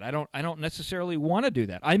do that. I don't necessarily want to do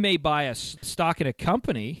that. I may buy a stock in a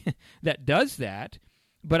company that does that,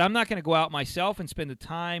 but I'm not going to go out myself and spend the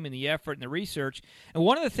time and the effort and the research. And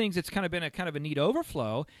one of the things that's kind of been a neat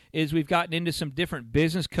overflow is we've gotten into some different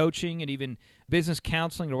business coaching and even business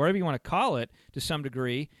counseling or whatever you want to call it to some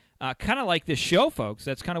degree, kind of like this show, folks.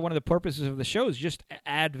 That's kind of one of the purposes of the show is just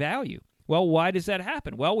add value. Well, why does that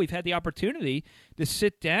happen? Well, we've had the opportunity to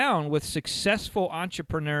sit down with successful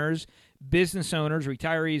entrepreneurs, business owners,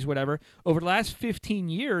 retirees, whatever, over the last 15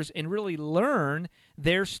 years and really learn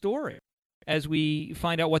their story as we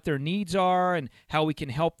find out what their needs are and how we can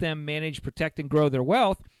help them manage, protect, and grow their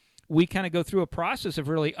wealth. We kind of go through a process of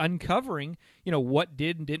really uncovering, what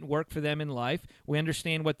did and didn't work for them in life. We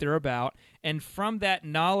understand what they're about. And from that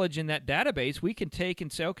knowledge and that database, we can take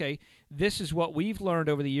and say, okay, this is what we've learned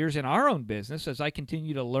over the years in our own business as I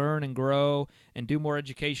continue to learn and grow and do more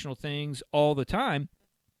educational things all the time.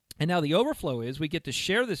 And now the overflow is we get to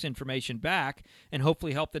share this information back and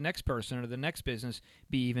hopefully help the next person or the next business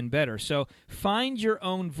be even better. So find your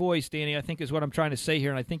own voice, Danny, I think is what I'm trying to say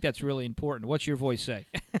here, and I think that's really important. What's your voice say?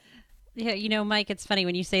 Yeah, Mike, it's funny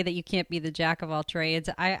when you say that you can't be the jack of all trades.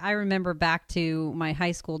 I remember back to my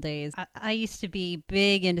high school days. I used to be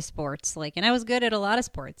big into sports, and I was good at a lot of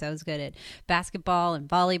sports. I was good at basketball and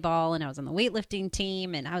volleyball, and I was on the weightlifting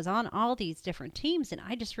team, and I was on all these different teams. And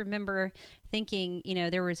I just remember thinking,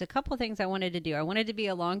 there was a couple of things I wanted to do. I wanted to be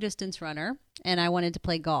a long distance runner, and I wanted to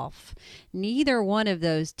play golf. Neither one of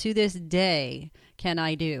those to this day can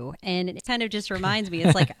I do. And it kind of just reminds me,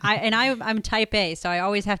 it's like, I'm type A, so I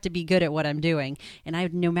always have to be good at what I'm doing.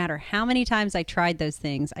 And no matter how many times I tried those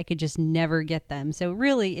things, I could just never get them. So it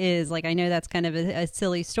really is, I know that's kind of a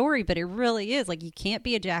silly story, but it really is, you can't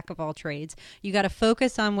be a jack of all trades. You got to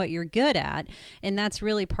focus on what you're good at. And that's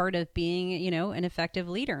really part of being, an effective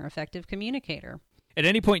leader, effective communicator. At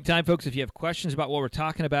any point in time, folks, if you have questions about what we're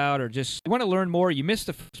talking about or just want to learn more, you missed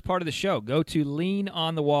the first part of the show, go to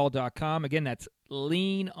leanonthewall.com. Again, that's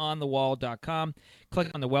leanonthewall.com. Click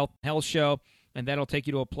on the Wealth and Health Show, and that'll take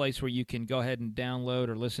you to a place where you can go ahead and download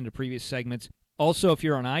or listen to previous segments. Also, if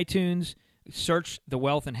you're on iTunes, search the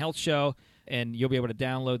Wealth and Health Show, and you'll be able to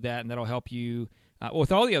download that, and that'll help you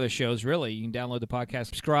with all the other shows, really. You can download the podcast,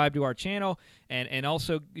 subscribe to our channel, and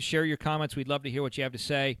also share your comments. We'd love to hear what you have to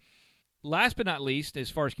say. Last but not least,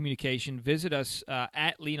 as far as communication, visit us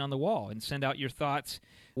at Lean on the Wall and send out your thoughts,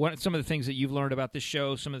 some of the things that you've learned about this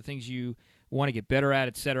show, some of the things you want to get better at,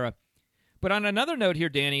 etc. But on another note here,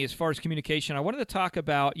 Danny, as far as communication, I wanted to talk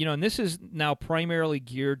about, and this is now primarily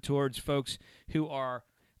geared towards folks who are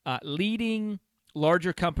leading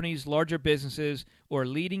larger companies, larger businesses, or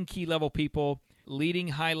leading key-level people, leading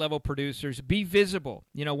high-level producers. Be visible.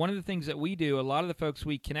 One of the things that we do, a lot of the folks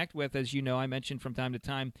we connect with, as you know, I mentioned from time to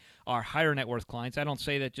time, are higher net worth clients. I don't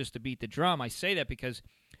say that just to beat the drum. I say that because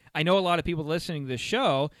I know a lot of people listening to this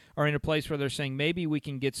show are in a place where they're saying maybe we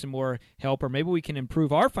can get some more help or maybe we can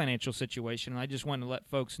improve our financial situation. And I just want to let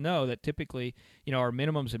folks know that typically, our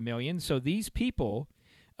minimum's $1 million. So these people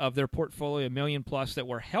of their portfolio, $1 million plus that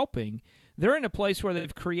we're helping, they're in a place where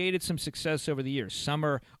they've created some success over the years. Some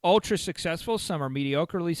are ultra successful, some are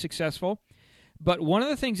mediocrely successful. But one of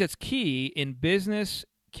the things that's key in business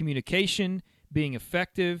communication, being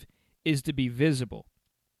effective, is to be visible.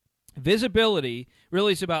 Visibility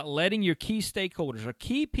really is about letting your key stakeholders or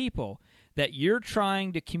key people that you're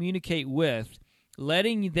trying to communicate with,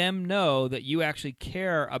 letting them know that you actually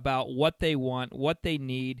care about what they want, what they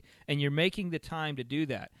need, and you're making the time to do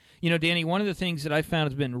that. Danny, one of the things that I found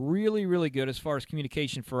has been really, really good as far as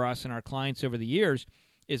communication for us and our clients over the years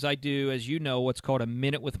is I do, as you know, what's called a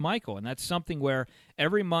Minute with Michael. And that's something where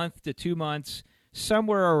every month to 2 months,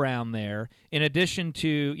 somewhere around there, in addition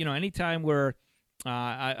to, anytime where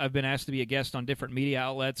I've been asked to be a guest on different media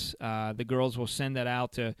outlets, the girls will send that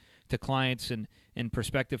out to clients and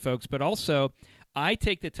prospective folks. But also, I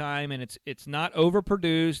take the time, and it's not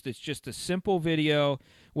overproduced. It's just a simple video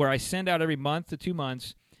where I send out every month to 2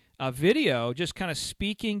 months a video just kind of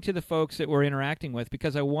speaking to the folks that we're interacting with,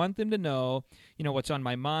 because I want them to know, what's on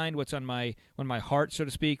my mind, what's on my heart, so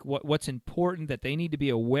to speak, what's important that they need to be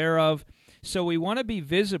aware of. So we want to be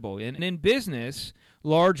visible. And in business,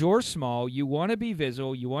 large or small, you want to be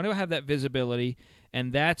visible. You want to have that visibility.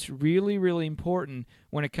 And that's really, really important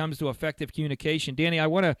when it comes to effective communication. Danny,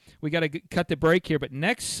 we got to cut the break here, but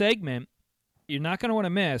next segment, you're not going to want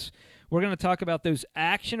to miss. we're going to talk about those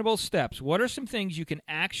actionable steps. What are some things you can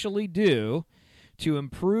actually do to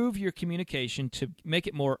improve your communication, to make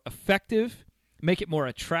it more effective, make it more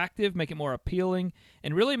attractive, make it more appealing,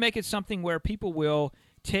 and really make it something where people will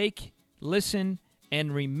take, listen,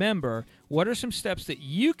 and remember? What are some steps that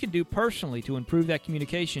you can do personally to improve that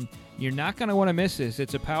communication? You're not going to want to miss this.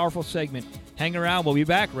 It's a powerful segment. Hang around. We'll be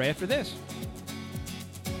back right after this.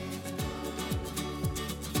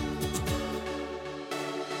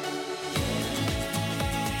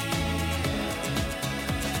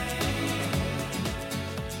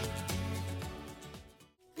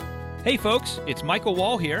 Hey folks, it's Michael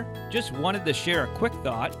Wall here. Just wanted to share a quick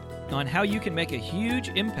thought on how you can make a huge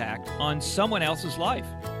impact on someone else's life.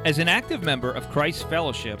 As an active member of Christ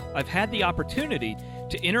Fellowship, I've had the opportunity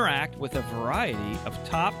to interact with a variety of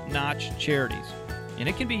top-notch charities. And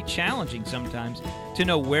it can be challenging sometimes to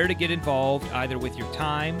know where to get involved, either with your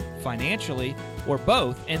time, financially, or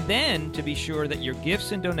both, and then to be sure that your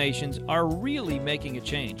gifts and donations are really making a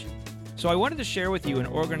change. So I wanted to share with you an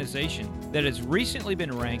organization that has recently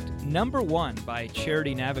been ranked #1 by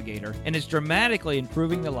Charity Navigator and is dramatically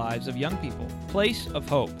improving the lives of young people. Place of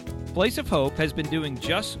Hope. Place of Hope has been doing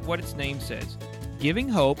just what its name says, giving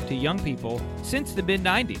hope to young people since the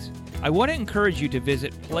mid-90s. I want to encourage you to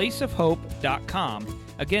visit placeofhope.com.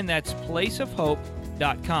 Again, that's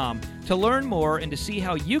placeofhope.com to learn more and to see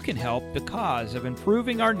how you can help the cause of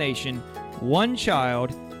improving our nation one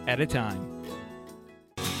child at a time.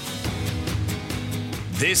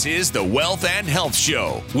 This is the Wealth and Health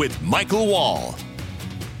Show with Michael Wall.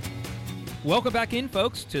 Welcome back in,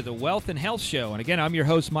 folks, to the Wealth and Health Show. And again, I'm your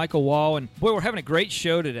host, Michael Wall. And boy, we're having a great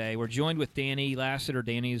show today. We're joined with Danny Lassiter.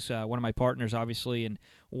 Danny's one of my partners, obviously, and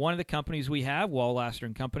one of the companies we have, Wall, Lassiter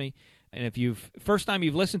 & Company. And if first time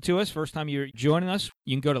you've listened to us, first time you're joining us,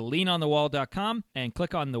 you can go to leanonthewall.com and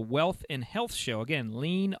click on the Wealth and Health Show. Again,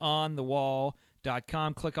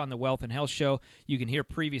 leanonthewall.com. Click on the Wealth and Health Show. You can hear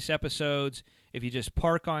previous episodes. If you just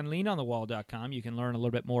park on leanonthewall.com, you can learn a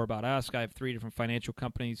little bit more about us. I have 3 different financial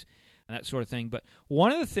companies and that sort of thing. But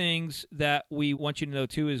one of the things that we want you to know,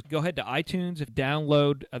 too, is go ahead to iTunes,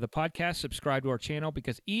 download the podcast, subscribe to our channel,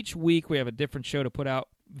 because each week we have a different show to put out,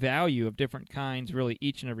 value of different kinds, really,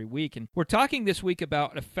 each and every week. And we're talking this week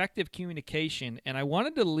about effective communication, and I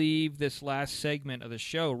wanted to leave this last segment of the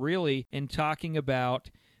show really in talking about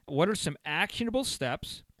what are some actionable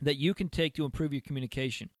steps that you can take to improve your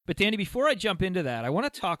communication. But Danny, before I jump into that, I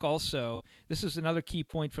want to talk also, this is another key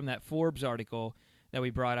point from that Forbes article that we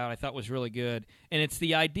brought out I thought was really good, and it's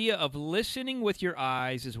the idea of listening with your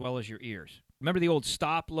eyes as well as your ears. Remember the old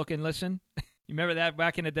stop, look, and listen? You remember that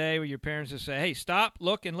back in the day where your parents would say, hey, stop,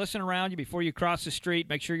 look, and listen around you before you cross the street,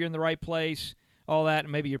 make sure you're in the right place, all that,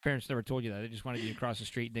 and maybe your parents never told you that. They just wanted you to cross the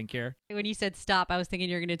street and didn't care. When you said stop, I was thinking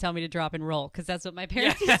you were going to tell me to drop and roll, because that's what my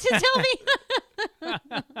parents used to tell me.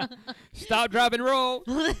 Stop, drop, and roll.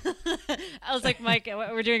 I was like, Mike,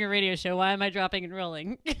 we're doing a radio show. Why am I dropping and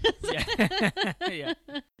rolling? Yeah.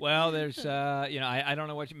 Well, there's, I don't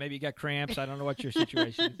know what, maybe you got cramps. I don't know what your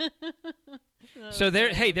situation is. So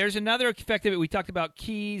there's another effective, we talked about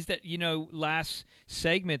keys that, last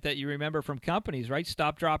segment that you remember from companies, right?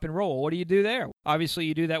 Stop, drop, and roll. What do you do there? Obviously,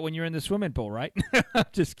 you do that when you're in the swimming pool, right?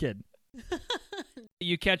 Just kidding.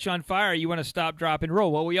 You catch on fire, you want to stop, drop, and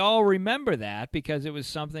roll. Well, we all remember that because it was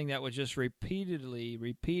something that was just repeatedly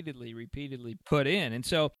put in. And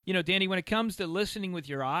so, Danny, when it comes to listening with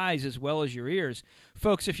your eyes as well as your ears,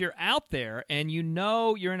 folks, if you're out there and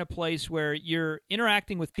you're in a place where you're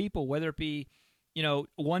interacting with people, whether it be,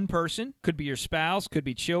 one person, could be your spouse, could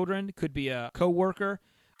be children, could be a coworker,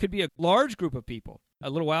 could be a large group of people. A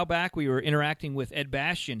little while back, we were interacting with Ed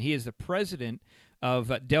Bastian. He is the president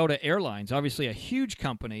of Delta Airlines, obviously a huge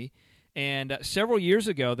company. And several years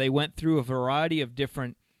ago, they went through a variety of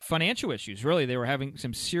different financial issues. Really, they were having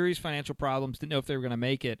some serious financial problems, didn't know if they were going to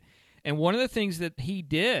make it. And one of the things that he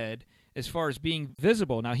did as far as being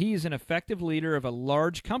visible, now he is an effective leader of a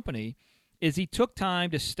large company, is he took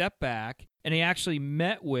time to step back and he actually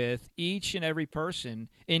met with each and every person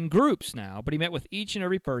in groups now, but he met with each and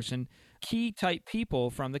every person, key type people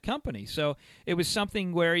from the company. So it was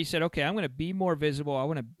something where he said, okay, I'm going to be more visible. I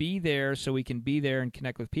want to be there so we can be there and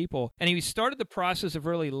connect with people. And he started the process of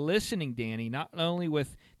really listening, Danny, not only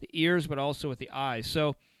with the ears, but also with the eyes.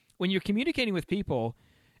 So when you're communicating with people,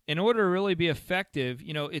 in order to really be effective,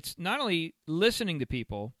 it's not only listening to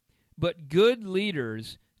people, but good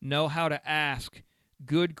leaders know how to ask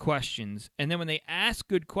good questions. And then when they ask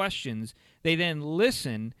good questions, they then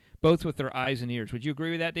listen both with their eyes and ears. Would you agree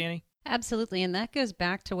with that, Danny? Absolutely. And that goes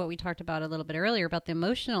back to what we talked about a little bit earlier about the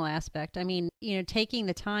emotional aspect. I mean, taking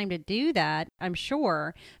the time to do that, I'm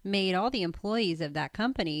sure, made all the employees of that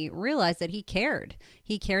company realize that he cared.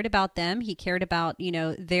 He cared about them. He cared about,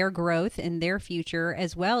 their growth and their future,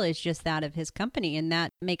 as well as just that of his company. And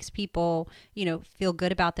that makes people, feel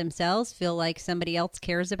good about themselves, feel like somebody else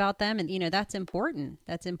cares about them. And, that's important.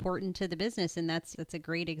 That's important to the business. And that's a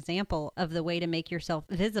great example of the way to make yourself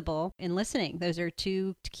visible in listening. Those are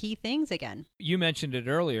two key things again. You mentioned it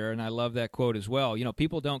earlier, and I love that quote as well.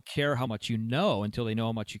 People don't care how much you know until they know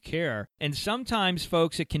how much you care. And sometimes,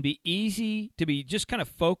 folks, it can be easy to be just kind of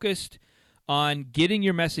focused on getting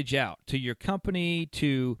your message out to your company,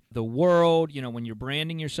 to the world, when you're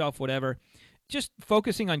branding yourself, whatever. Just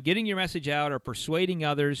focusing on getting your message out or persuading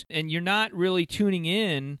others, and you're not really tuning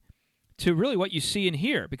in to really what you see and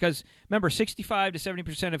hear. Because remember, 65 to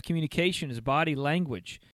 70% of communication is body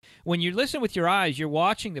language. When you listen with your eyes, you're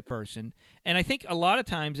watching the person. And I think a lot of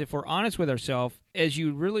times, if we're honest with ourselves, as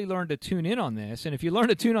you really learn to tune in on this, and if you learn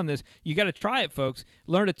to tune on this, you got to try it, folks.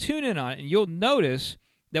 Learn to tune in on it, and you'll notice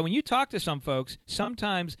that when you talk to some folks,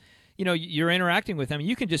 sometimes you're interacting with them, and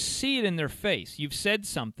you can just see it in their face. You've said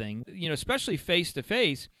something, especially face to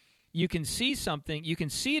face, you can see something, you can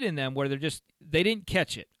see it in them where they didn't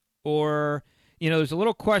catch it. Or, there's a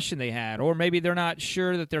little question they had, or maybe they're not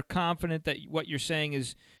sure that they're confident that what you're saying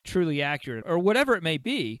is truly accurate, or whatever it may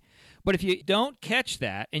be. But if you don't catch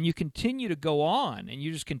that and you continue to go on and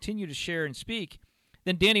you just continue to share and speak,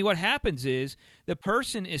 then, Danny, what happens is the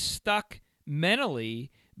person is stuck mentally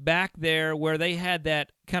back there where they had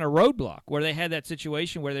that kind of roadblock, where they had that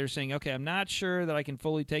situation where they're saying, okay, I'm not sure that I can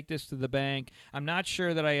fully take this to the bank. I'm not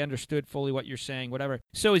sure that I understood fully what you're saying, whatever.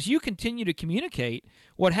 So as you continue to communicate,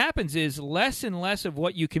 what happens is less and less of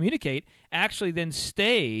what you communicate actually then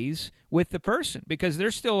stays with the person because they're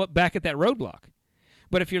still back at that roadblock.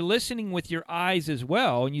 But if you're listening with your eyes as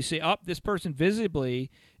well and you say, oh, this person visibly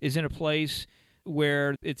is in a place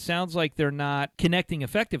where it sounds like they're not connecting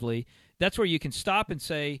effectively, that's where you can stop and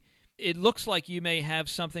say, it looks like you may have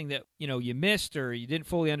something that, you missed or you didn't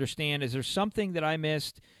fully understand. Is there something that I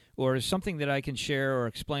missed, or is something that I can share or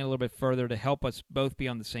explain a little bit further to help us both be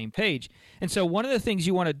on the same page? And so one of the things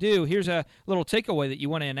you want to do, here's a little takeaway that you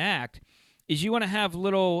want to enact, is you want to have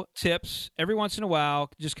little tips every once in a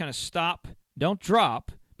while, just kind of stop, don't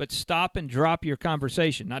drop, but stop and drop your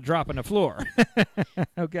conversation, not drop on the floor,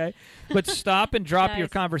 okay? But stop and drop your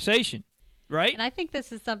conversation. Right? And I think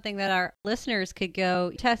this is something that our listeners could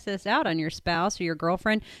go test this out on your spouse or your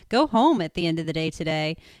girlfriend. Go home at the end of the day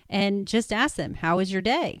today and just ask them, how was your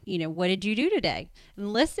day? What did you do today?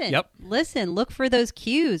 And listen, listen, look for those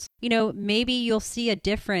cues. Maybe you'll see a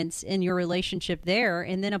difference in your relationship there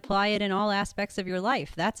and then apply it in all aspects of your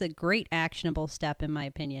life. That's a great actionable step, in my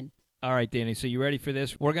opinion. All right, Danny, so you ready for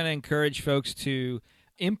this? We're going to encourage folks to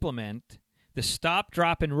implement the stop,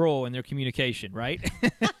 drop, and roll in their communication, right?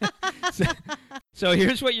 So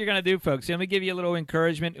here's what you're going to do, folks. Let me give you a little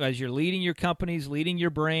encouragement as you're leading your companies, leading your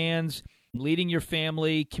brands, leading your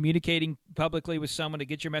family, communicating publicly with someone to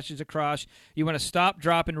get your message across. You want to stop,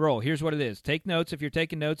 drop, and roll. Here's what it is. Take notes if you're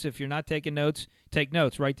taking notes. If you're not taking notes, take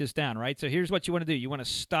notes. Write this down, right? So here's what you want to do. You want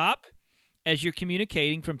to stop as you're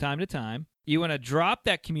communicating from time to time. You want to drop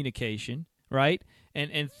that communication, right?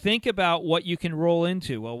 And think about what you can roll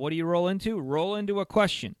into. Well, what do you roll into? Roll into a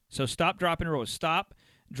question. So stop, drop, and roll. Stop,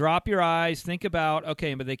 drop your eyes. Think about,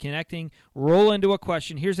 okay, are they connecting? Roll into a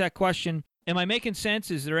question. Here's that question. Am I making sense?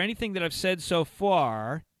 Is there anything that I've said so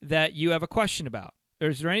far that you have a question about? Or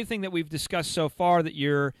is there anything that we've discussed so far that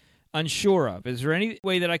you're unsure of? Is there any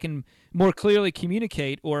way that I can more clearly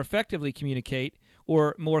communicate or effectively communicate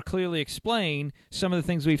or more clearly explain some of the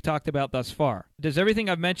things we've talked about thus far? Does everything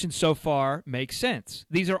I've mentioned so far make sense?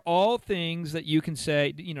 These are all things that you can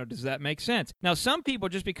say, does that make sense? Now, some people,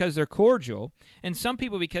 just because they're cordial, and some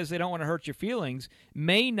people, because they don't want to hurt your feelings,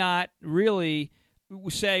 may not really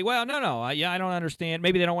say, well, no, I don't understand.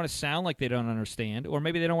 Maybe they don't want to sound like they don't understand, or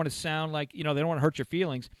maybe they don't want to sound like, they don't want to hurt your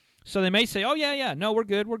feelings. So they may say, oh, yeah, no, we're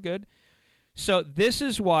good. So this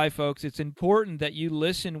is why, folks, it's important that you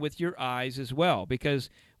listen with your eyes as well, because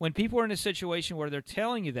when people are in a situation where they're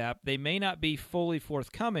telling you that, they may not be fully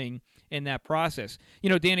forthcoming in that process.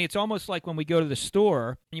 Danny, it's almost like when we go to the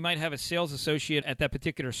store, you might have a sales associate at that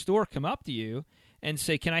particular store come up to you and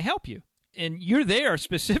say, can I help you? And you're there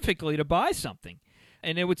specifically to buy something.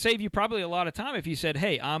 And it would save you probably a lot of time if you said,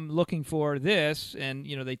 hey, I'm looking for this, and,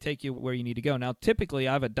 they take you where you need to go. Now, typically,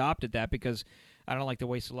 I've adopted that because I don't like to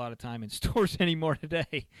waste a lot of time in stores anymore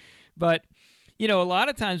today. But, a lot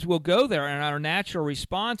of times we'll go there, and our natural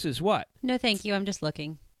response is what? No, thank you. I'm just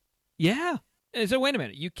looking. Yeah. And so wait a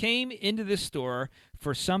minute. You came into this store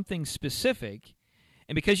for something specific,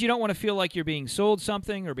 and because you don't want to feel like you're being sold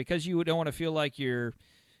something, or because you don't want to feel like you're,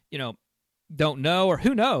 don't know, or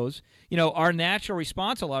who knows, our natural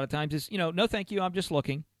response a lot of times is, no, thank you, I'm just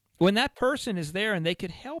looking. When that person is there and they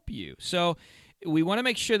could help you. So we want to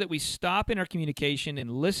make sure that we stop in our communication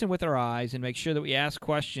and listen with our eyes and make sure that we ask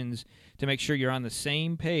questions to make sure you're on the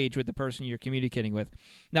same page with the person you're communicating with.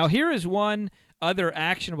 Now, here is one other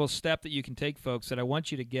actionable step that you can take, folks, that I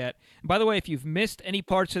want you to get. And by the way, if you've missed any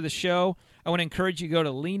parts of the show, I want to encourage you to go to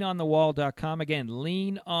leanonthewall.com. Again,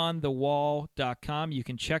 leanonthewall.com. You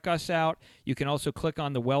can check us out. You can also click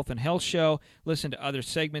on the Wealth and Health Show, listen to other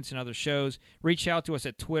segments and other shows. Reach out to us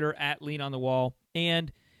at Twitter at leanonthewall.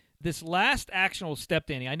 And this last actionable step,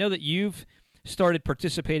 Danny, I know that you've started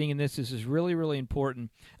participating in this. This is really, really important.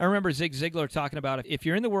 I remember Zig Ziglar talking about if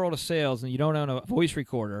you're in the world of sales and you don't own a voice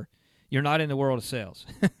recorder, you're not in the world of sales.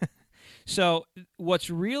 So what's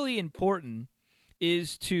really important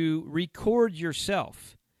is to record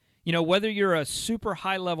yourself. Whether you're a super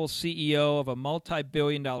high-level CEO of a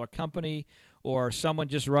multi-billion-dollar company, or someone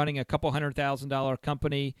just running a couple $100,000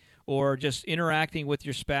 company, or just interacting with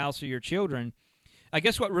your spouse or your children, I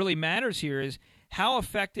guess what really matters here is how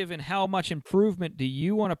effective and how much improvement do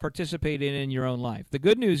you want to participate in your own life? The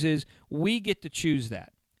good news is we get to choose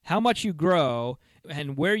that. How much you grow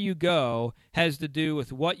and where you go has to do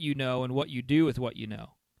with what you know and what you do with what you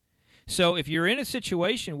know. So if you're in a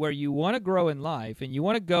situation where you want to grow in life and you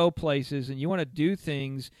want to go places and you want to do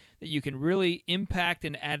things that you can really impact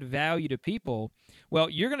and add value to people, well,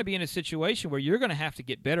 you're going to be in a situation where you're going to have to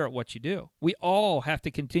get better at what you do. We all have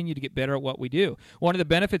to continue to get better at what we do. One of the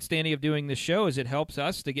benefits, Danny, of doing this show is it helps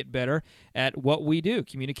us to get better at what we do,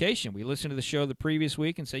 communication. We listen to the show the previous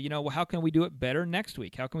week and say, well, how can we do it better next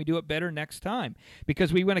week? How can we do it better next time?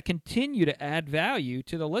 Because we want to continue to add value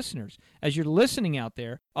to the listeners. As you're listening out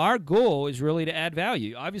there, our goal is really to add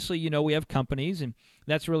value. Obviously, we have companies, and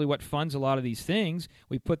that's really what funds a lot of these things.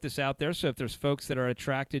 We put this out there so if there's folks that are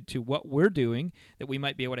attracted to what we're doing, that we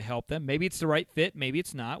might be able to help them. Maybe it's the right fit, maybe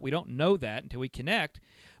it's not. We don't know that until we connect.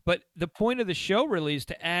 But the point of the show really is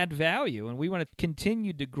to add value, and we want to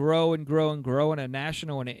continue to grow and grow and grow on a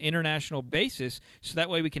national and an international basis so that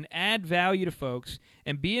way we can add value to folks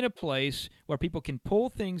and be in a place where people can pull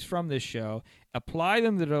things from this show, apply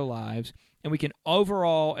them to their lives, and we can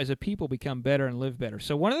overall, as a people, become better and live better.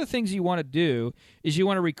 So one of the things you want to do is you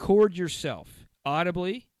want to record yourself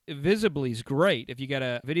audibly. Visibly is great if you got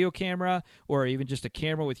a video camera or even just a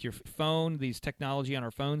camera with your phone, these technology on our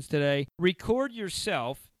phones today. Record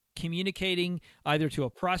yourself communicating either to a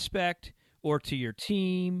prospect or to your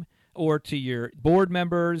team or to your board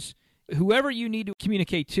members, whoever you need to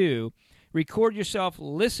communicate to. Record yourself,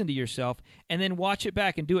 listen to yourself, and then watch it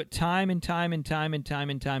back and do it time and time and time and time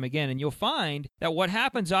and time again. And you'll find that what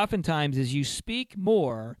happens oftentimes is you speak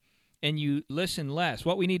more and you listen less.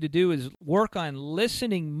 What we need to do is work on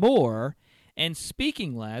listening more and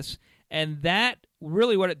speaking less, and that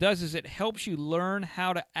really what it does is it helps you learn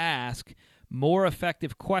how to ask more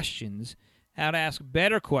effective questions, how to ask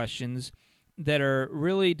better questions that are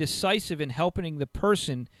really decisive in helping the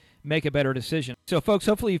person make a better decision. So, folks,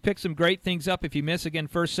 hopefully you've picked some great things up. If you miss, again,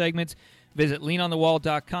 first segments, visit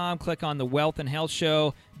leanonthewall.com, click on the Wealth and Health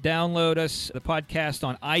Show, download us, the podcast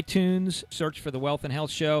on iTunes, search for the Wealth and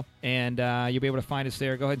Health Show, and you'll be able to find us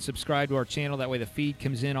there. Go ahead and subscribe to our channel. That way the feed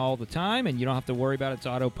comes in all the time, and you don't have to worry about it. It's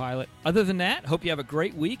autopilot. Other than that, hope you have a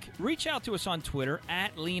great week. Reach out to us on Twitter,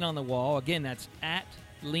 at LeanOnTheWall. Again, that's at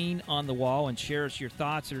Lean on the Wall, and share us your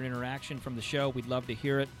thoughts or interaction from the show. We'd love to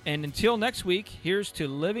hear it. And until next week, here's to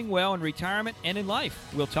living well in retirement and in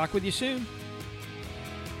life. We'll talk with you soon.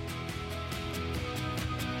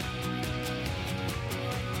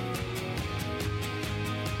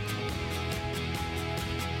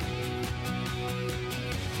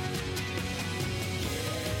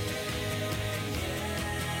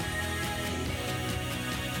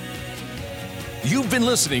 You've been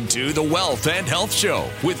listening to The Wealth and Health Show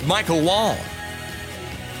with Michael Wall.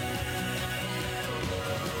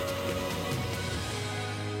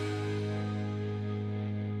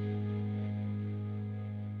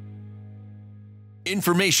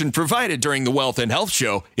 Information provided during The Wealth and Health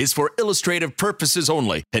Show is for illustrative purposes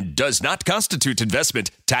only and does not constitute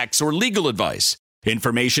investment, tax, or legal advice.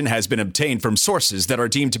 Information has been obtained from sources that are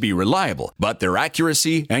deemed to be reliable, but their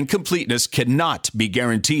accuracy and completeness cannot be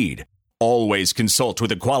guaranteed. Always consult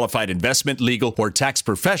with a qualified investment, legal, or tax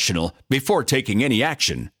professional before taking any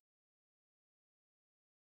action.